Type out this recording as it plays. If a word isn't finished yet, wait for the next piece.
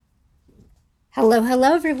Hello,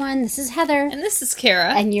 hello, everyone. This is Heather. And this is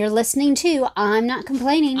Kara. And you're listening to I'm Not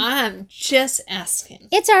Complaining. I'm just asking.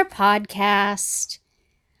 It's our podcast.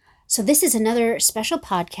 So this is another special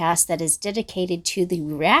podcast that is dedicated to the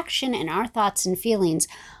reaction and our thoughts and feelings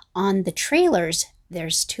on the trailers,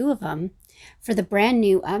 there's 2 of them, for the brand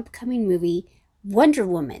new upcoming movie Wonder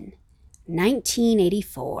Woman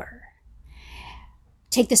 1984.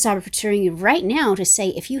 Take this opportunity right now to say,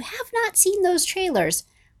 if you have not seen those trailers,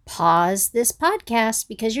 pause this podcast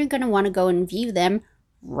because you're going to want to go and view them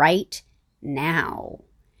right now.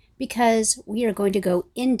 Because we are going to go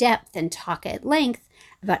in depth and talk at length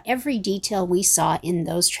about every detail we saw in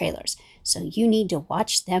those trailers. So you need to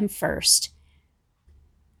watch them first.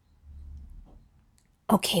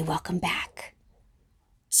 Okay, welcome back.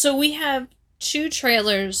 So we have 2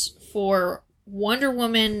 trailers for Wonder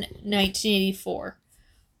Woman 1984.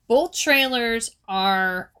 Both trailers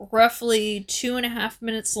are roughly 2.5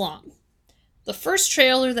 minutes long. The first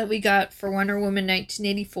trailer that we got for Wonder Woman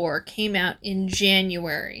 1984 came out in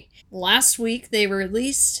January. Last week they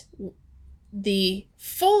released the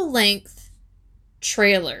full-length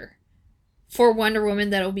trailer for Wonder Woman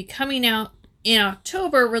that will be coming out in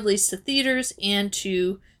October, released to theaters and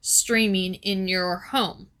to streaming in your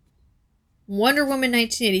home. Wonder Woman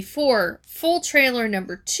 1984 full trailer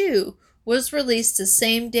number 2 was released the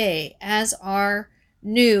same day as our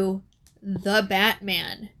new The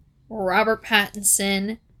Batman, Robert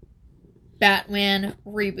Pattinson Batman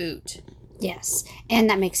reboot. Yes, and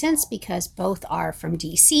that makes sense because both are from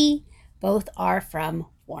DC, both are from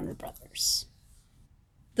Warner Brothers.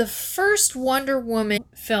 The first Wonder Woman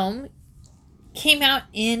film came out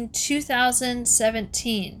in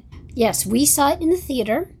 2017. Yes, we saw it in the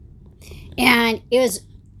theater, and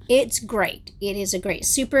it's great. It is a great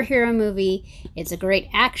superhero movie. It's a great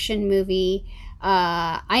action movie.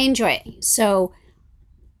 I enjoy it. So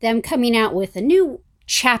them coming out with a new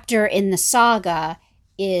chapter in the saga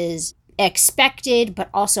is expected, but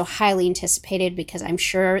also highly anticipated because I'm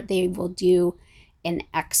sure they will do an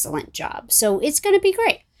excellent job. So it's going to be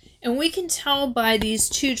great. And we can tell by these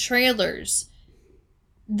 2 trailers,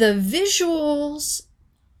 the visuals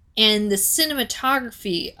and the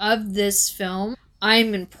cinematography of this film,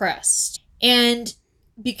 I'm impressed. And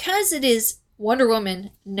because it is Wonder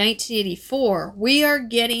Woman 1984, we are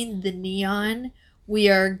getting the neon, we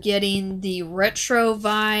are getting the retro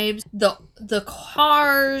vibes, the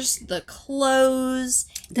cars, the clothes,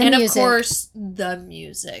 and music. Of course the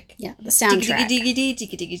music. Yeah, the soundtrack.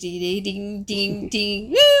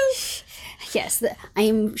 Yes, I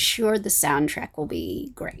am sure the soundtrack will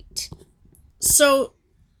be great. So,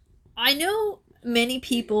 I know many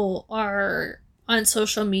people are on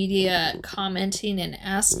social media commenting and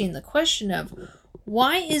asking the question of,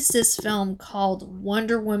 why is this film called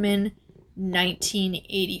Wonder Woman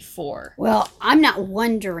 1984? Well, I'm not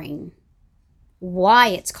wondering why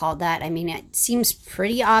it's called that. I mean, it seems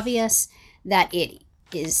pretty obvious that it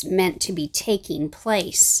is meant to be taking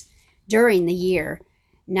place during the year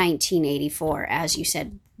 1984, as you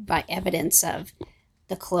said, by evidence of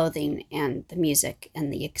the clothing and the music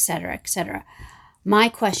and the et cetera, et cetera. My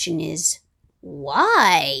question is,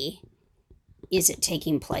 why is it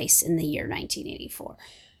taking place in the year 1984?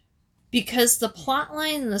 Because the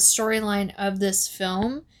plotline and the storyline of this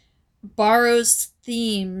film borrows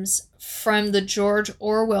themes from the George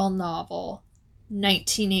Orwell novel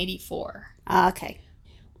 1984. Okay.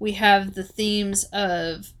 We have the themes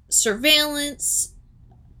of surveillance,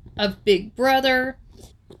 of Big Brother.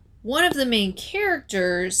 One of the main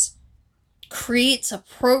characters creates a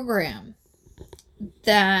program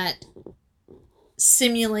that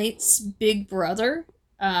simulates Big Brother.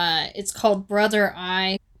 It's called Brother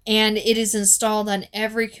Eye, and it is installed on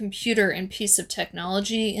every computer and piece of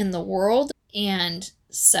technology in the world and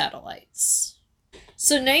satellites.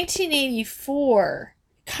 So 1984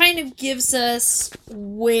 kind of gives us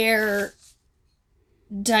where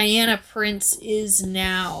Diana Prince is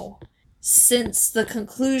now since the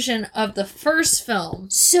conclusion of the first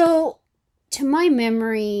film. So, to my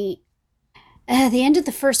memory, the end of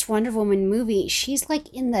the first Wonder Woman movie, she's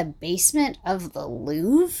like in the basement of the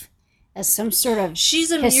Louvre as some sort of...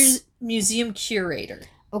 She's a museum curator.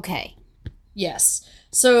 Okay. Yes.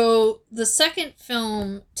 So the second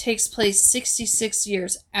film takes place 66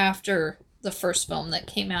 years after the first film that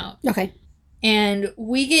came out. Okay. And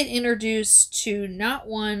we get introduced to not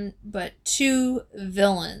one, but 2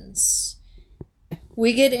 villains.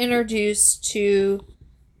 We get introduced to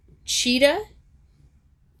Cheetah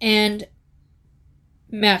and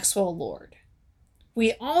Maxwell Lord.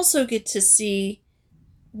 We also get to see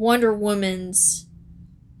Wonder Woman's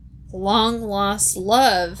long-lost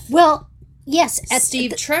love. Well, Yes, at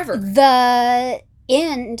Steve Trevor. The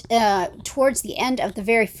end, towards the end of the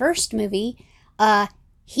very first movie,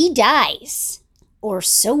 he dies. Or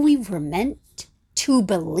so we were meant to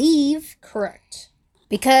believe. Correct.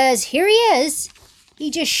 Because here he is.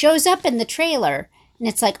 He just shows up in the trailer. And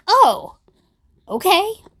it's like, oh,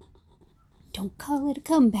 okay. Don't call it a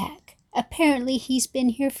comeback. Apparently he's been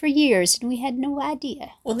here for years and we had no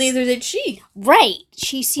idea. Well, neither did she. Right.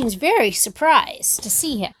 She seems very surprised to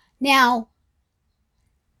see him. Now,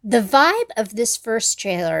 the vibe of this first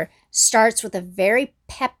trailer starts with a very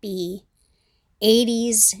peppy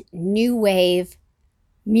 80s new wave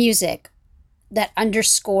music that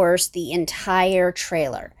underscores the entire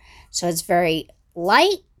trailer. So it's very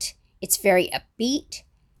light, it's very upbeat.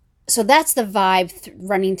 So that's the vibe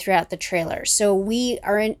running throughout the trailer. So we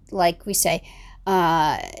are in, like we say,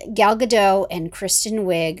 Gal Gadot and Kristen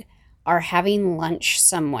Wiig are having lunch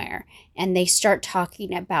somewhere, and they start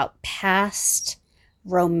talking about past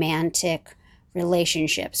romantic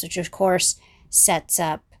relationships, which of course sets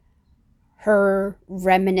up her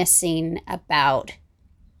reminiscing about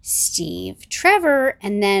Steve Trevor,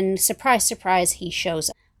 and then surprise, surprise, he shows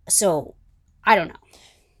up. So I don't know.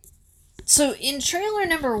 So in trailer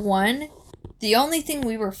number 1, the only thing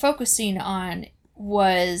we were focusing on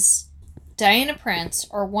was Diana Prince,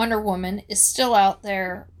 or Wonder Woman, is still out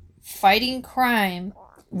there fighting crime.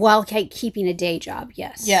 While keeping a day job,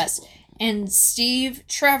 yes. Yes. And Steve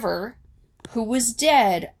Trevor, who was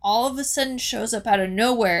dead, all of a sudden shows up out of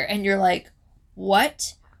nowhere, and you're like,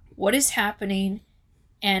 what? What is happening?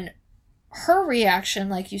 And her reaction,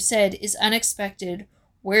 like you said, is unexpected.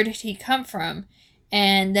 Where did he come from?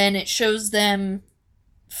 And then it shows them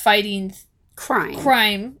fighting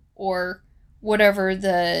crime or whatever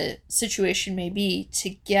the situation may be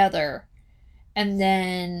together. And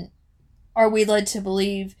then are we led to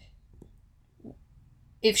believe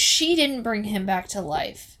if she didn't bring him back to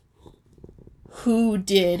life, who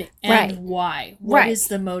did and why? What is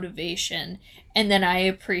the motivation? And then I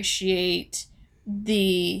appreciate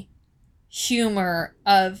the humor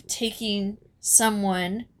of taking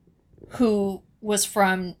someone who was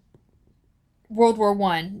from World War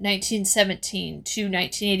I, 1917 to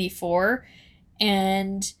 1984,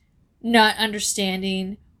 and not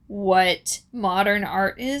understanding what modern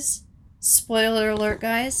art is. Spoiler alert,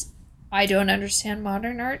 guys. I don't understand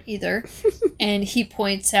modern art either. And he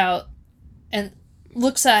points out and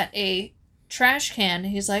looks at a trash can.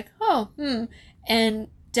 He's like, And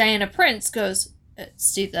Diana Prince goes,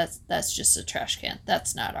 Steve, that's just a trash can.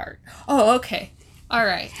 That's not art. Oh, okay. All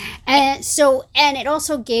right. And it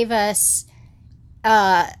also gave us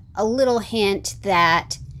a little hint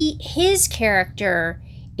that his character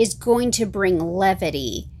is going to bring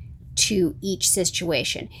levity to each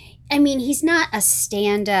situation. I mean, he's not a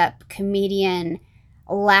stand-up comedian,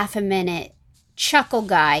 laugh-a-minute, chuckle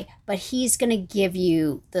guy, but he's going to give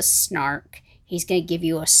you the snark. He's going to give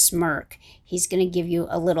you a smirk. He's going to give you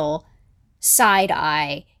a little side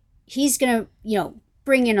eye. He's going to,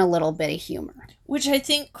 bring in a little bit of humor. Which I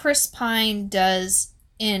think Chris Pine does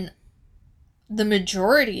in the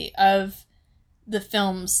majority of the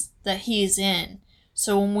films that he is in.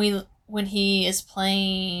 So when he is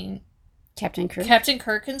playing Captain Kirk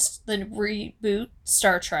in the reboot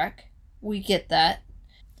Star Trek, we get that.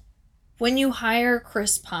 When you hire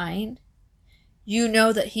Chris Pine, you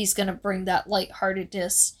know that he's going to bring that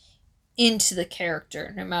lightheartedness into the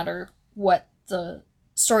character, no matter what the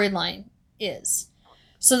storyline is.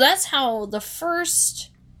 So that's how the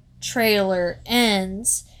first trailer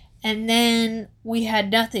ends, and then we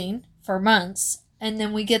had nothing for months, and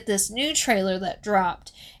then we get this new trailer that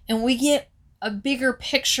dropped, and we get a bigger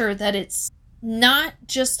picture that it's not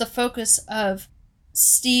just the focus of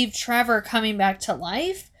Steve Trevor coming back to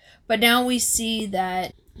life, but now we see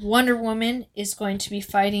that Wonder Woman is going to be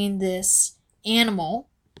fighting this animal,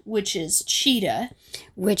 which is Cheetah.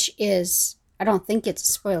 Which is, I don't think it's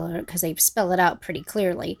a spoiler because they spell it out pretty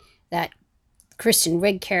clearly, that Kristen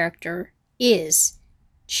Wiig character is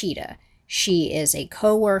Cheetah. She is a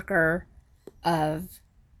co-worker of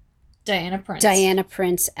Diana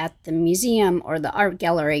Prince at the museum or the art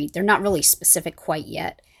gallery. They're not really specific quite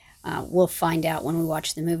yet. We'll find out when we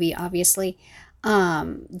watch the movie, obviously.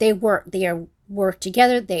 They work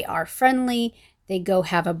together. They are friendly. They go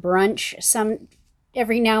have a brunch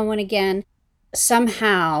every now and again.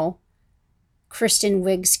 Somehow, Kristen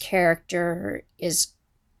Wiig's character is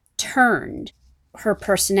turned. Her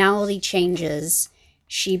personality changes.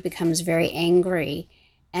 She becomes very angry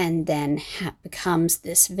and then becomes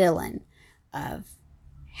this villain of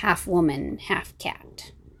half woman, half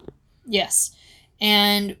cat. Yes.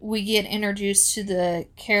 And we get introduced to the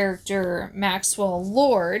character Maxwell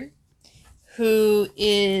Lord, who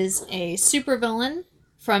is a supervillain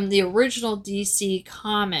from the original DC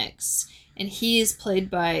comics. And he is played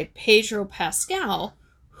by Pedro Pascal,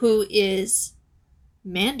 who is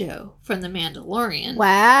Mando from The Mandalorian.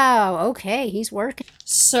 Wow, okay, he's working.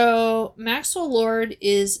 So Maxwell Lord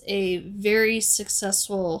is a very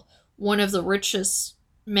successful, one of the richest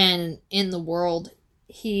men in the world.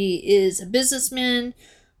 He is a businessman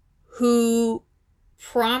who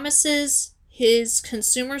promises his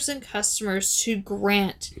consumers and customers to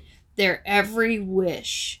grant their every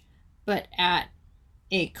wish, but at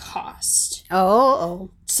a cost. Oh.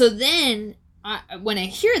 So then, when I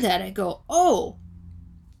hear that, I go, oh,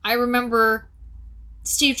 I remember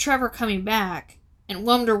Steve Trevor coming back and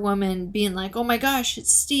Wonder Woman being like, oh my gosh,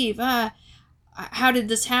 it's Steve. How did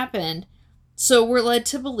this happen? So we're led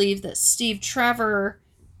to believe that Steve Trevor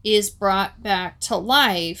is brought back to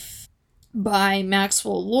life by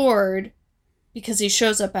Maxwell Lord because he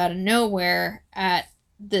shows up out of nowhere at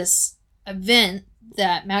this event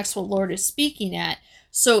that Maxwell Lord is speaking at.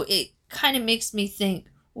 So it kind of makes me think,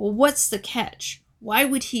 well, what's the catch? Why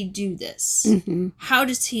would he do this? Mm-hmm. How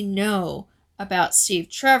does he know about Steve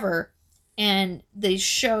Trevor? And they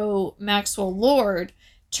show Maxwell Lord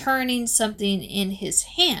turning something in his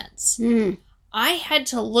hands. Mm. I had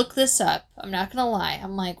to look this up. I'm not going to lie.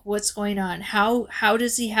 I'm like, what's going on? How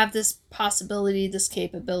does he have this possibility, this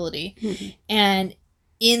capability? Mm-hmm. And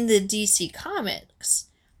in the DC comics,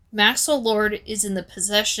 Maxwell Lord is in the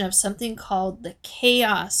possession of something called the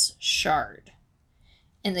Chaos Shard.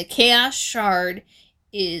 And the Chaos Shard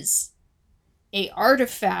is a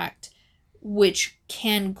artifact which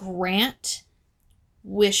can grant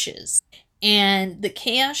wishes. And the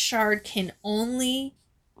Chaos Shard can only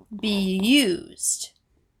be used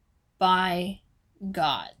by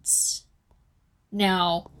gods.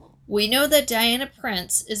 Now, we know that Diana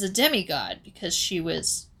Prince is a demigod because she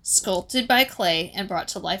was sculpted by clay and brought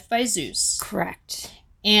to life by Zeus. Correct.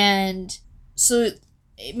 And so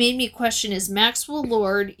it made me question, is Maxwell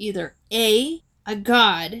Lord either A, a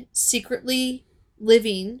god secretly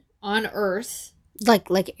living on Earth,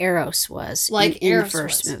 like Eros was in the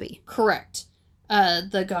first movie. Correct.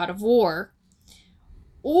 The god of war.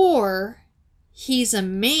 Or he's a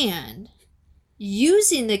man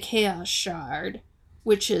using the Chaos Shard,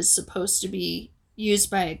 which is supposed to be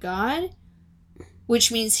used by a god,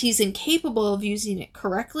 which means he's incapable of using it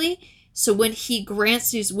correctly. So when he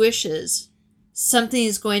grants these wishes, something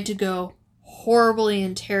is going to go horribly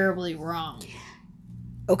and terribly wrong.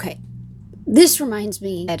 Okay. This reminds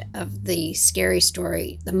me of the scary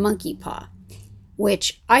story, The Monkey Paw,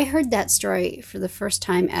 which I heard that story for the first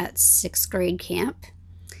time at 6th grade camp.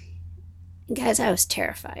 And guys, I was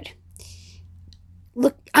terrified.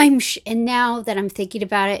 Look, and now that I'm thinking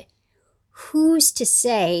about it, who's to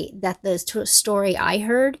say that the story I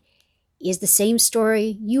heard is the same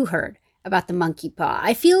story you heard about the monkey paw?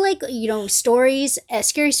 I feel like, stories,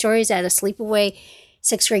 scary stories at a sleepaway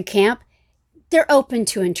 6th grade camp, they're open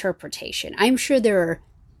to interpretation. I'm sure there are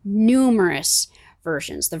numerous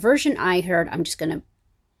versions. The version I heard, I'm just going to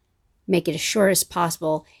make it as short as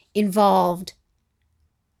possible, involved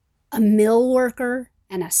a mill worker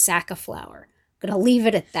and a sack of flour. I'm going to leave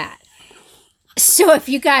it at that. So if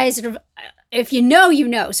you guys, if you know, you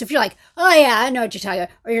know. So if you're like, oh yeah, I know what you're talking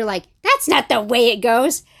about. Or you're like, that's not the way it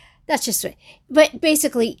goes. That's just, but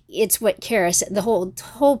basically it's what Kara said. The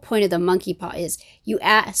whole point of the monkey paw is you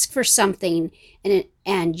ask for something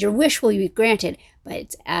and your wish will be granted, but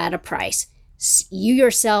it's at a price. You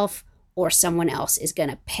yourself or someone else is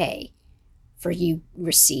going to pay for you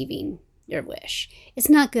receiving your wish. It's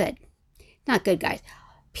not good. Not good, guys.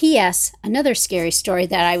 P.S. Another scary story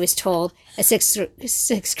that I was told at sixth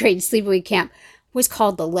grade sleepaway camp was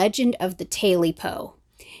called The Legend of the Taily-Po.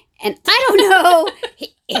 And I don't know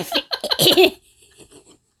if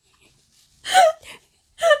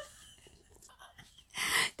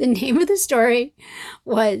the name of the story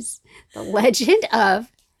was The Legend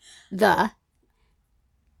of the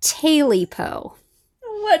Taily-Po.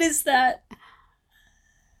 What is that?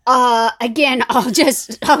 Again, I'll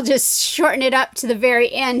just shorten it up to the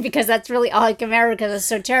very end because that's really all I can remember because I was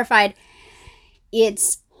so terrified.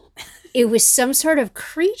 It was some sort of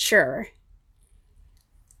creature,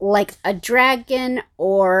 like a dragon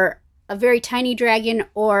or a very tiny dragon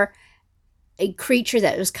or a creature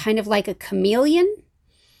that was kind of like a chameleon,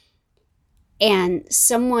 and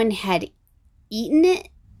someone had eaten it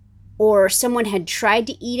or someone had tried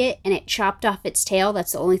to eat it and it chopped off its tail.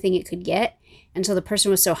 That's the only thing it could get. And so the person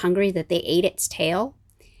was so hungry that they ate its tail.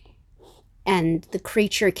 And the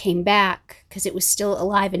creature came back because it was still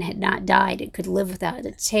alive and had not died. It could live without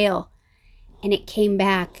its tail. And it came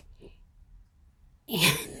back.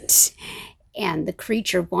 And and the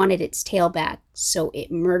creature wanted its tail back, so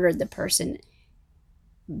it murdered the person,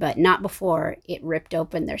 but not before it ripped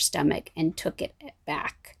open their stomach and took it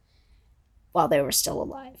back while they were still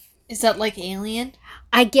alive. Is that like Alien?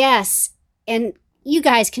 I guess. And you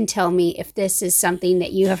guys can tell me if this is something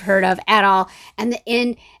that you have heard of at all. And the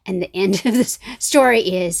end of this story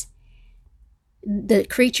is the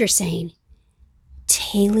creature saying,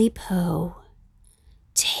 Taily Po,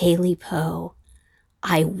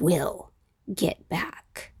 I will get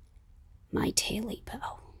back my Taily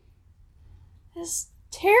Po. That's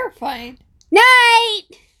terrifying. Night!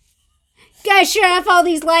 Guys, shut off all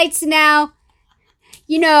these lights now.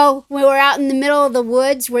 You know, when we're out in the middle of the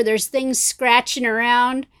woods where there's things scratching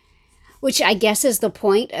around, which I guess is the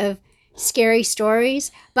point of scary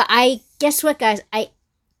stories. But guess what, guys? I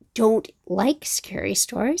don't like scary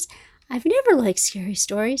stories. I've never liked scary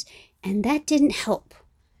stories, and that didn't help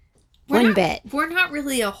one bit. We're not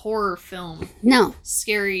really a horror film. No.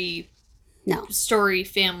 Scary No. story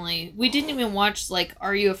family. We didn't even watch, like,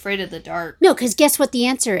 Are You Afraid of the Dark? No, because guess what the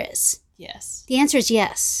answer is? Yes. The answer is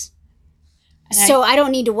yes. And So I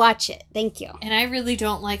don't need to watch it. Thank you. And I really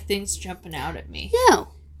don't like things jumping out at me. No.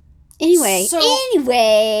 Anyway.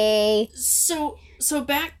 So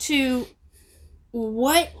back to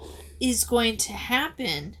what is going to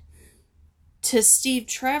happen to Steve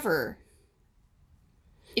Trevor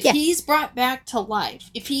if he's brought back to life,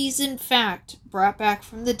 if he's in fact brought back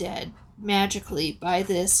from the dead magically by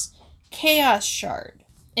this chaos shard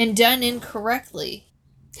and done incorrectly.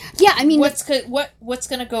 Yeah, I mean, what's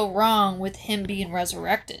going to go wrong with him being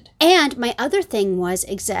resurrected? And my other thing was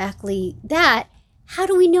exactly that. How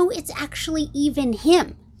do we know it's actually even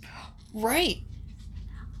him? Right.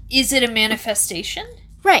 Is it a manifestation?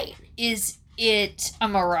 Right. Is it a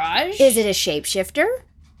mirage? Is it a shapeshifter?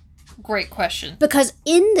 Great question. Because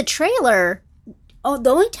in the trailer, the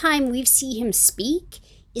only time we see him speak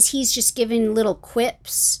is he's just giving little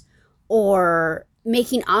quips or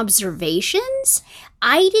making observations.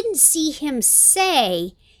 I didn't see him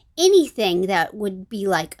say anything that would be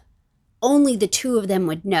like only the two of them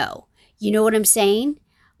would know. You know what I'm saying?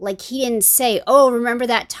 Like he didn't say, oh, remember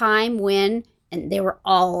that time when, and they were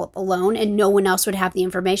all alone and no one else would have the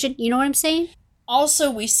information. You know what I'm saying? Also,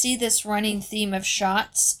 we see this running theme of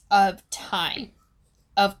shots of time,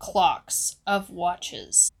 of clocks, of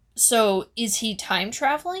watches. So is he time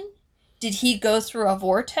traveling? Did he go through a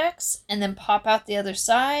vortex and then pop out the other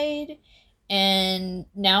side? And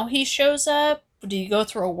now he shows up? Did he go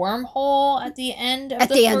through a wormhole at the end of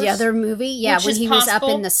the end of the other movie? Yeah, when he was up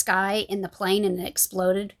in the sky in the plane and it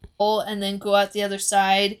exploded. And then go out the other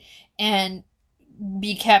side and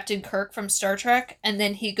be Captain Kirk from Star Trek. And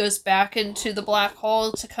then he goes back into the black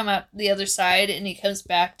hole to come out the other side. And he comes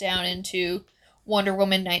back down into Wonder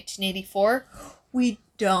Woman 1984. We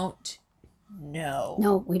don't know.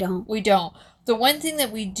 No, we don't. We don't. The one thing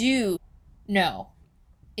that we do know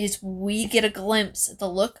is we get a glimpse at the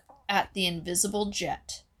look at the invisible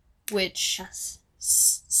jet, which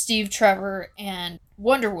Steve Trevor and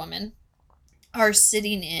Wonder Woman are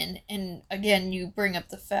sitting in. And again, you bring up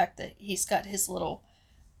the fact that he's got his little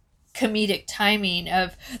comedic timing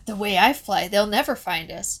of the way I fly, they'll never find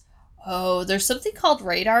us. Oh, there's something called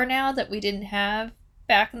radar now that we didn't have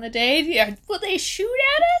back in the day. Yeah, will they shoot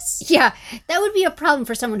at us? Yeah, that would be a problem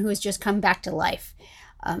for someone who has just come back to life.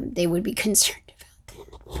 They would be concerned about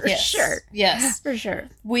that. For sure. Yes. For sure.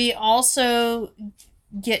 We also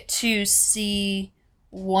get to see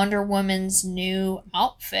Wonder Woman's new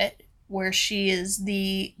outfit where she is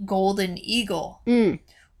the Golden Eagle,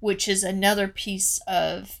 which is another piece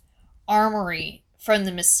of armory from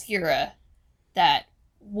the Mascara that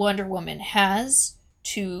Wonder Woman has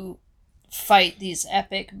to fight these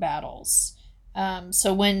epic battles.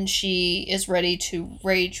 So when she is ready to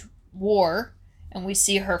wage war and we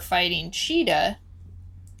see her fighting Cheetah,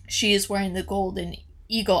 she is wearing the Golden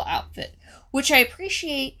Eagle outfit, which I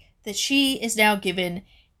appreciate that she is now given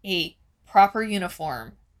a proper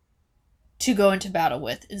uniform to go into battle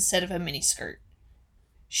with instead of a miniskirt.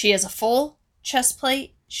 She has a full chest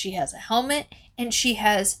plate, she has a helmet, and she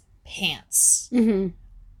has pants. Mm-hmm.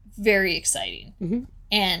 Very exciting. Mm-hmm.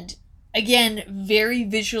 And again, very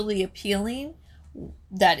visually appealing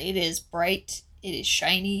that it is bright, it is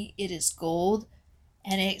shiny, it is gold,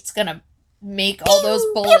 and it's going to make all those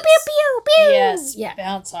bullets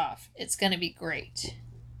bounce off. It's going to be great.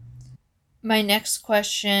 My next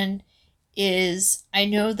question is, I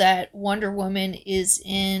know that Wonder Woman is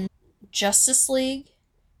in Justice League.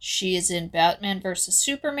 She is in Batman vs.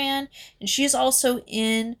 Superman. And she is also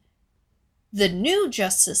in the new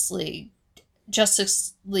Justice League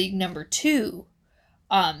number 2.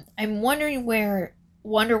 I'm wondering where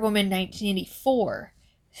Wonder Woman 1984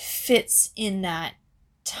 fits in that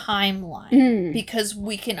timeline because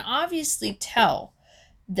we can obviously tell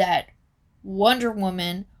that Wonder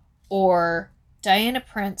Woman or Diana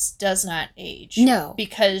Prince does not age. No.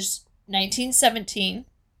 Because 1917,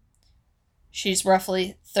 she's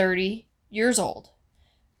roughly 30 years old.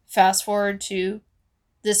 Fast forward to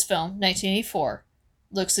this film, 1984,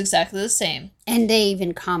 looks exactly the same. And they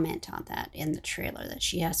even comment on that in the trailer that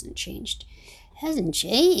she hasn't changed. Hasn't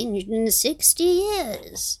changed in 60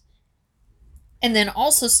 years. And then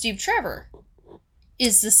also Steve Trevor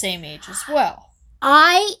is the same age as well.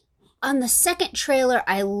 On the second trailer,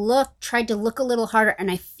 I tried to look a little harder, and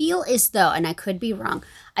I feel as though, and I could be wrong,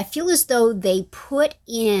 I feel as though they put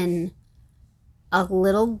in a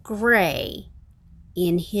little gray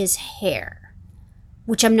in his hair,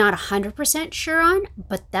 which I'm not 100% sure on,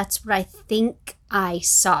 but that's what I think I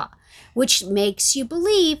saw, which makes you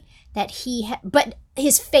believe that but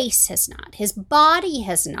his face has not, his body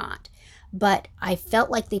has not, but I felt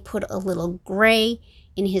like they put a little gray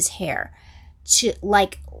in his hair to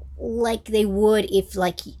like they would if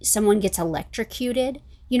like someone gets electrocuted.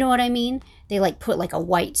 You know what I mean? They like put like a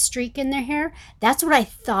white streak in their hair. That's what I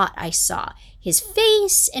thought I saw. His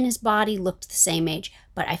face and his body looked the same age,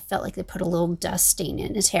 but I felt like they put a little dust stain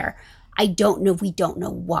in his hair. I don't know. We don't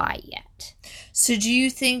know why yet. So do you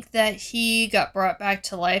think that he got brought back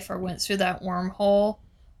to life or went through that wormhole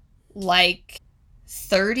like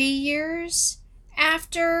 30 years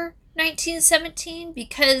after 1917?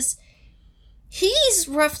 Because he's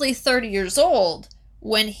roughly 30 years old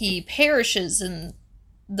when he perishes in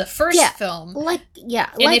the first film. And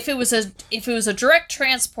if it was a direct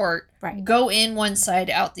transport, right, go in one side,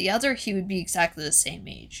 out the other, he would be exactly the same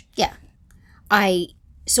age. Yeah. I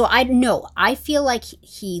feel like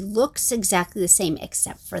he looks exactly the same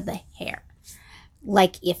except for the hair.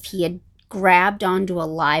 Like if he had grabbed onto a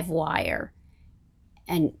live wire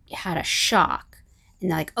and had a shock, and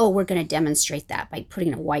they're like, oh, we're going to demonstrate that by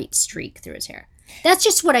putting a white streak through his hair. That's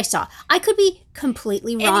just what I saw. I could be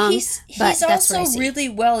completely wrong, and he's that's also what I see. Really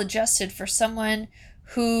well adjusted for someone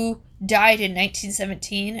who died in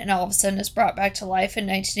 1917 and all of a sudden is brought back to life in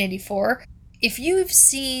 1984. If you've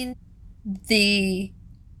seen the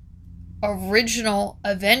original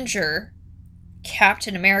Avenger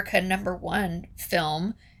Captain America #1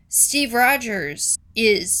 film, Steve Rogers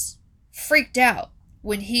is freaked out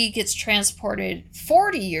when he gets transported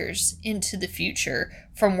 40 years into the future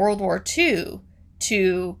from World War II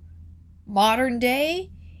to modern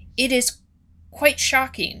day. It is quite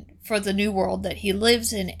shocking for the new world that he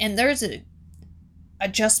lives in, and there's an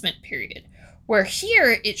adjustment period where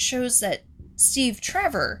here it shows that Steve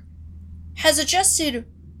Trevor has adjusted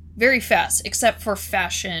very fast, except for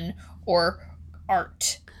fashion or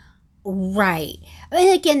art. Right. And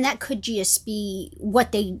again, that could just be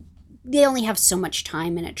what they only have so much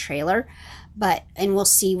time in a trailer, and we'll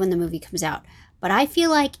see when the movie comes out. But I feel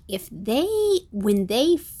like when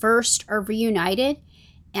they first are reunited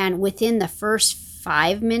and within the first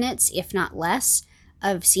 5 minutes, if not less,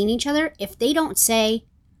 of seeing each other, if they don't say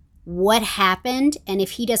what happened, and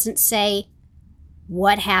if he doesn't say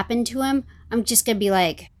what happened to him, I'm just going to be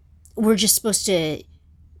like, we're just supposed to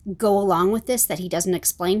go along with this, that he doesn't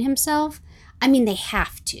explain himself. I mean, they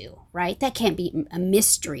have to, right? That can't be a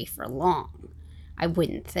mystery for long, I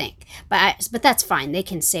wouldn't think. But that's fine. They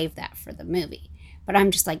can save that for the movie. But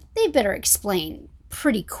I'm just like, they better explain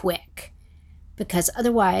pretty quick. Because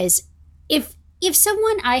otherwise, if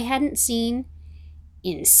someone I hadn't seen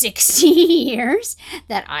in 60 years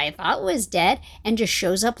that I thought was dead and just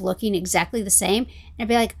shows up looking exactly the same, and I'd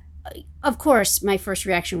be like, of course, my first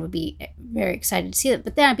reaction would be very excited to see it.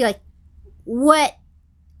 But then I'd be like, what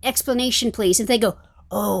explanation, please? If they go,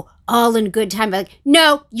 oh, all in good time, I'm like,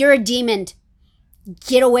 no, you're a demon.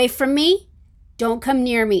 Get away from me. Don't come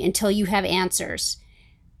near me until you have answers.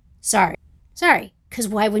 Sorry. Because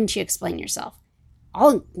why wouldn't you explain yourself?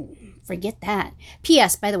 Forget that.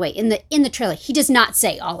 P.S. By the way, in the trailer, he does not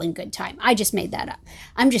say all in good time. I just made that up.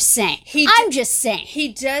 I'm just saying.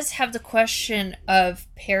 He does have the question of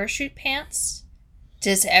parachute pants.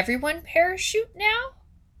 Does everyone parachute now?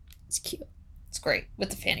 It's cute. It's great with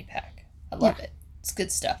the fanny pack. I love it. It's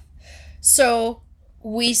good stuff. So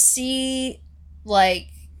we see like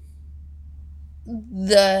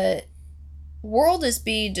the world is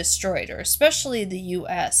being destroyed, or especially the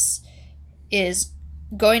U.S. is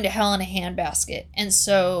going to hell in a handbasket. And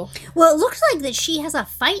so, well, it looks like that she has a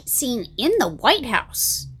fight scene in the White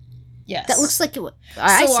House. Yes, that looks like it.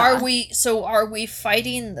 Are we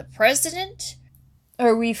fighting the president?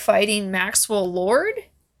 Are we fighting Maxwell Lord?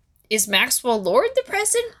 Is Maxwell Lord the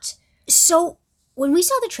president? So when we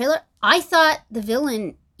saw the trailer, I thought the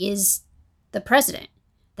villain is the president.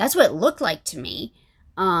 That's what it looked like to me.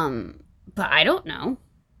 But I don't know.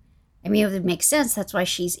 I mean, it would make sense. That's why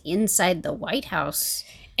she's inside the White House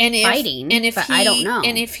fighting. But I don't know.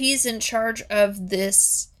 And if he's in charge of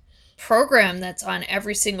this program that's on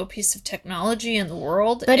every single piece of technology in the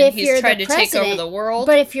world, but and if he's you're trying the to take over president, the world.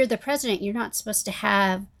 But if you're the president, you're not supposed to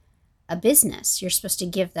have a business. You're supposed to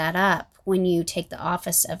give that up when you take the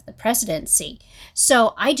office of the presidency.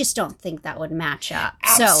 So I just don't think that would match up.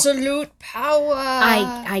 Absolute power.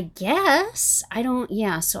 I guess.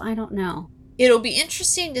 So I don't know. It'll be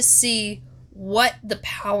interesting to see what the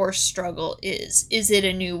power struggle is. Is it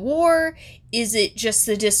a new war? Is it just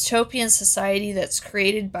the dystopian society that's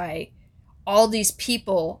created by all these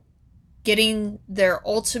people getting their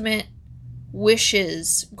ultimate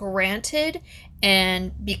wishes granted?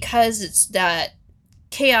 And because it's that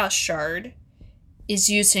chaos shard is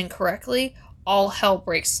used incorrectly, all hell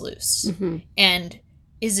breaks loose. Mm-hmm. And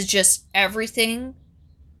is it just everything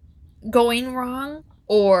going wrong?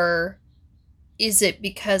 Or is it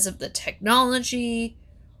because of the technology?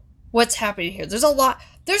 What's happening here? There's a lot.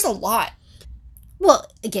 Well,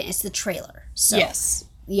 again, it's the trailer. So yes.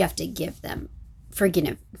 You have to give them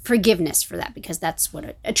forgiveness for that, because that's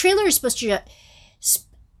what a trailer is supposed to do.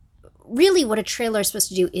 Really, what a trailer is supposed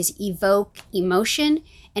to do is evoke emotion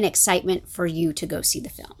and excitement for you to go see the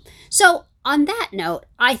film. So on that note,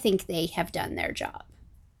 I think they have done their job.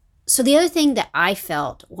 So the other thing that I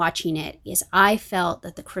felt watching it is I felt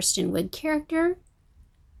that the Kristen Wiig character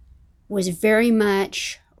was very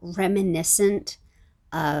much reminiscent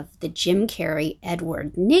of the Jim Carrey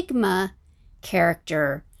Edward Nygma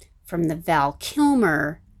character from the Val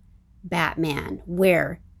Kilmer Batman,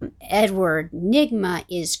 where Edward Nygma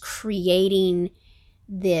is creating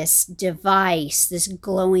this device, this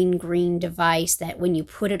glowing green device that when you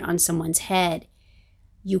put it on someone's head,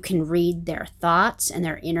 you can read their thoughts and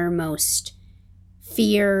their innermost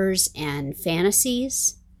fears and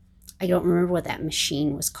fantasies. I don't remember what that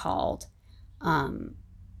machine was called.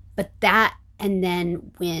 But that, and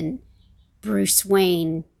then when Bruce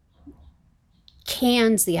Wayne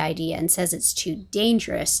cans the idea and says it's too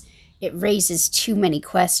dangerous, it raises too many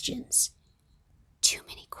questions. Too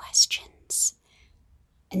many questions.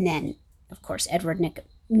 And then, of course, Edward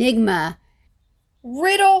Nygma,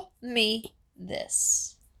 riddle me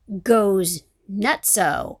this, goes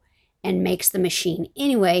nutso and makes the machine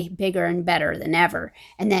anyway bigger and better than ever.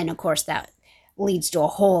 And then, of course, that leads to a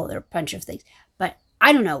whole other bunch of things. But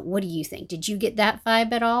I don't know. What do you think? Did you get that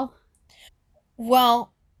vibe at all?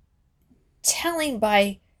 Well, telling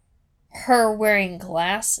by her wearing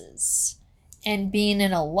glasses and being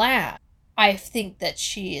in a lab, I think that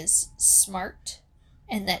she is smart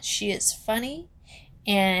and that she is funny,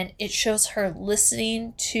 and it shows her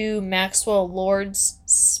listening to Maxwell Lord's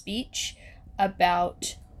speech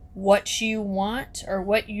about what you want or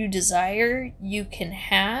what you desire you can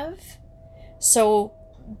have. So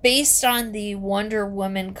based on the Wonder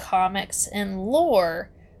Woman comics and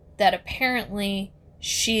lore, that apparently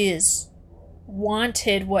she is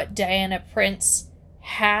wanted what Diana Prince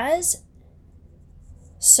has.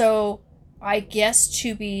 So I guess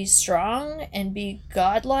to be strong and be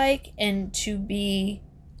godlike and to be,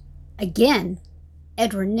 again,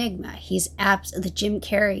 Edward Nygma. He's the Jim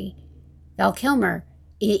Carrey, Val Kilmer.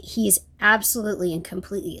 He's absolutely and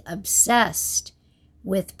completely obsessed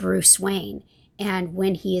with Bruce Wayne. And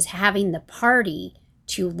when he is having the party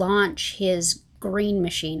to launch his green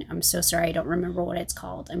machine, I'm so sorry, I don't remember what it's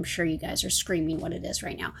called. I'm sure you guys are screaming what it is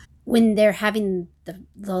right now. When they're having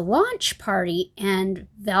the launch party and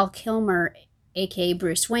Val Kilmer, aka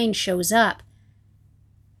Bruce Wayne, shows up,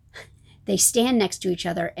 they stand next to each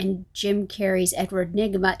other, and Jim Carrey's Edward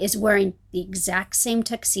Nygma is wearing the exact same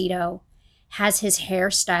tuxedo, has his hair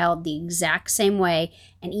styled the exact same way,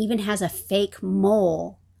 and even has a fake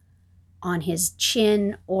mole on his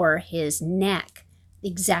chin or his neck, the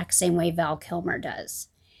exact same way Val Kilmer does.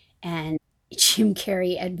 And Jim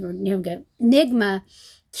Carrey, Edward Nygma,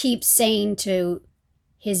 keeps saying to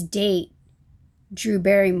his date, Drew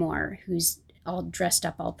Barrymore, who's all dressed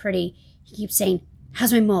up all pretty, he keeps saying,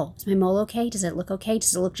 how's my mole? Is my mole okay? Does it look okay?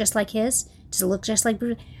 Does it look just like his? Does it look just like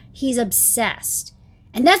Bruce? He's obsessed.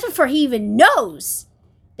 And that's before he even knows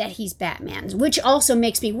that he's Batman, which also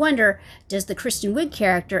makes me wonder, does the Kristen Wiig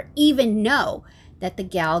character even know that the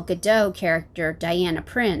Gal Gadot character, Diana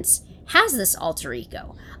Prince, has this alter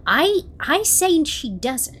ego? I say she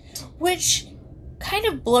doesn't. Which kind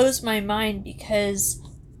of blows my mind, because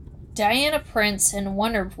Diana Prince and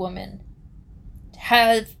Wonder Woman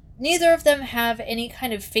neither of them have any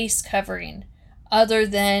kind of face covering other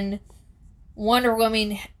than Wonder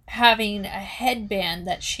Woman having a headband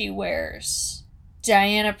that she wears.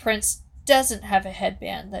 Diana Prince doesn't have a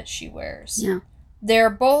headband that she wears. Yeah. They're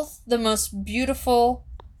both the most beautiful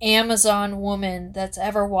Amazon woman that's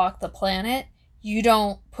ever walked the planet. You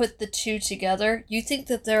don't put the two together. You think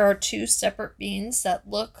that there are two separate beings that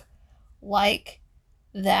look like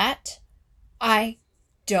that? I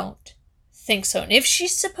don't think so. And if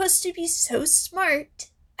she's supposed to be so smart,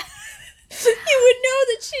 you would know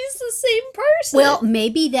that she's the same person. Well,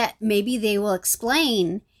 maybe they will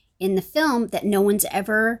explain in the film that no one's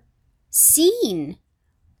ever seen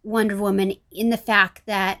Wonder Woman, in the fact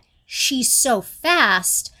that she's so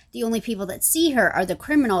fast, the only people that see her are the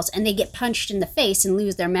criminals, and they get punched in the face and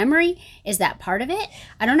lose their memory. Is that part of it?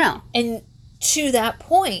 I don't know. And to that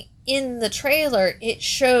point, in the trailer, it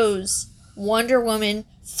shows Wonder Woman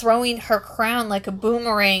throwing her crown like a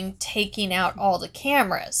boomerang, taking out all the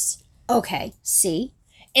cameras. Okay, see?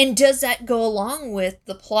 And does that go along with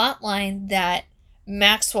the plot line that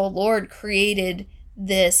Maxwell Lord created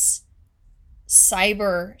this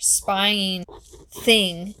cyber spying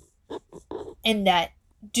thing, and that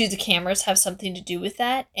do the cameras have something to do with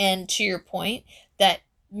that? And to your point, that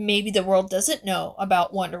maybe the world doesn't know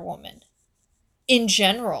about Wonder Woman in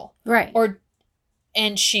general. Right.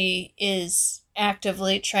 And she is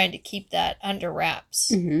actively trying to keep that under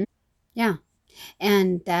wraps. Mm-hmm. Yeah.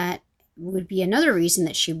 And that would be another reason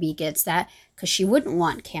that she gets that, because she wouldn't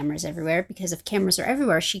want cameras everywhere, because if cameras are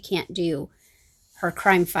everywhere, she can't do her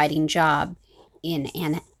crime fighting job in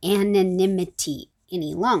anonymity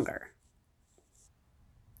any longer.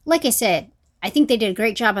 Like I said, I think they did a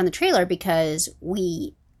great job on the trailer, because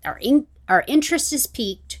our interest is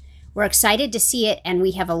piqued. We're excited to see it, and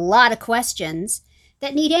we have a lot of questions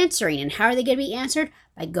that need answering. And how are they going to be answered?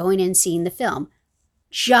 By going and seeing the film.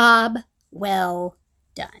 Job well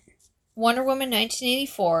done. Wonder Woman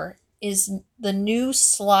 1984 is the new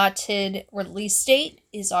slotted release date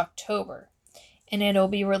is October. And it'll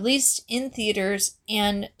be released in theaters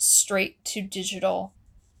and straight to digital.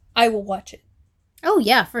 I will watch it. Oh,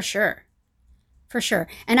 yeah, for sure. For sure.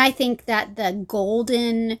 And I think that the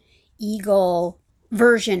Golden Eagle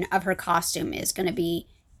version of her costume is going to be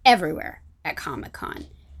everywhere at Comic-Con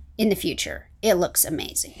in the future. It looks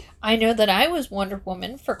amazing. I know that I was Wonder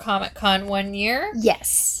Woman for Comic-Con one year.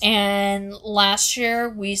 Yes. And last year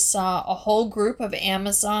we saw a whole group of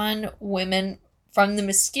Amazon women from the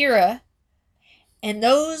Mascara. And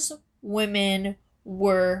those women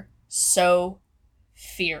were so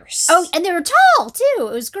fierce. Oh, and they were tall, too.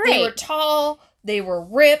 It was great. They were tall. They were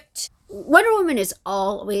ripped. Wonder Woman is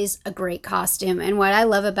always a great costume. And what I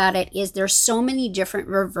love about it is there's so many different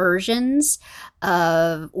versions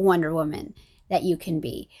of Wonder Woman that you can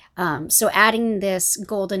be. So adding this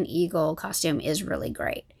Golden Eagle costume is really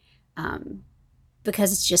great.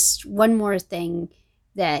 Because it's just one more thing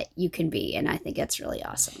that you can be, and I think it's really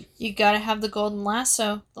awesome. You gotta have the golden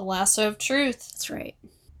lasso, the lasso of truth. That's right.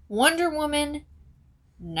 Wonder Woman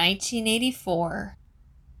 1984.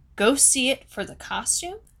 Go see it for the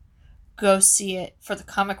costume. Go see it for the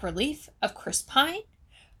comic relief of Chris Pine.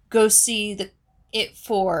 Go see it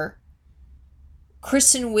for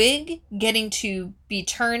Kristen Wiig getting to be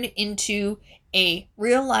turned into a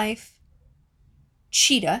real-life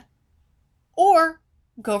cheetah. Or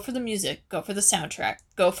go for the music. Go for the soundtrack.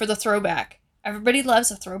 Go for the throwback. Everybody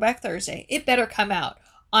loves a Throwback Thursday. It better come out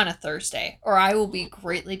on a Thursday, or I will be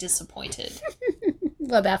greatly disappointed.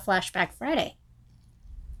 What about Flashback Friday?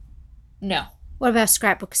 No. What about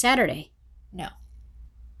Scrapbook Saturday? No.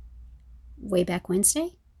 Way Back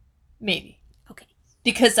Wednesday? Maybe. Okay.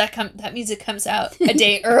 Because that music comes out a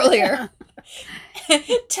day earlier.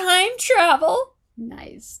 Time travel.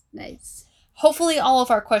 Nice, nice. Hopefully all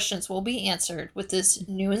of our questions will be answered with this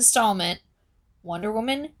new installment, Wonder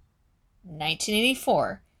Woman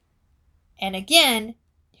 1984. And again,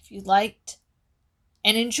 if you liked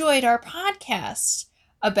and enjoyed our podcast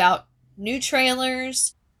about new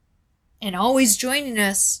trailers and always joining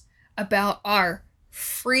us about our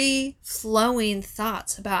free-flowing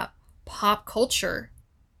thoughts about pop culture,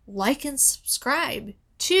 like and subscribe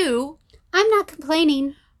to I'm Not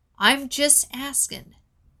Complaining. I'm Just Asking.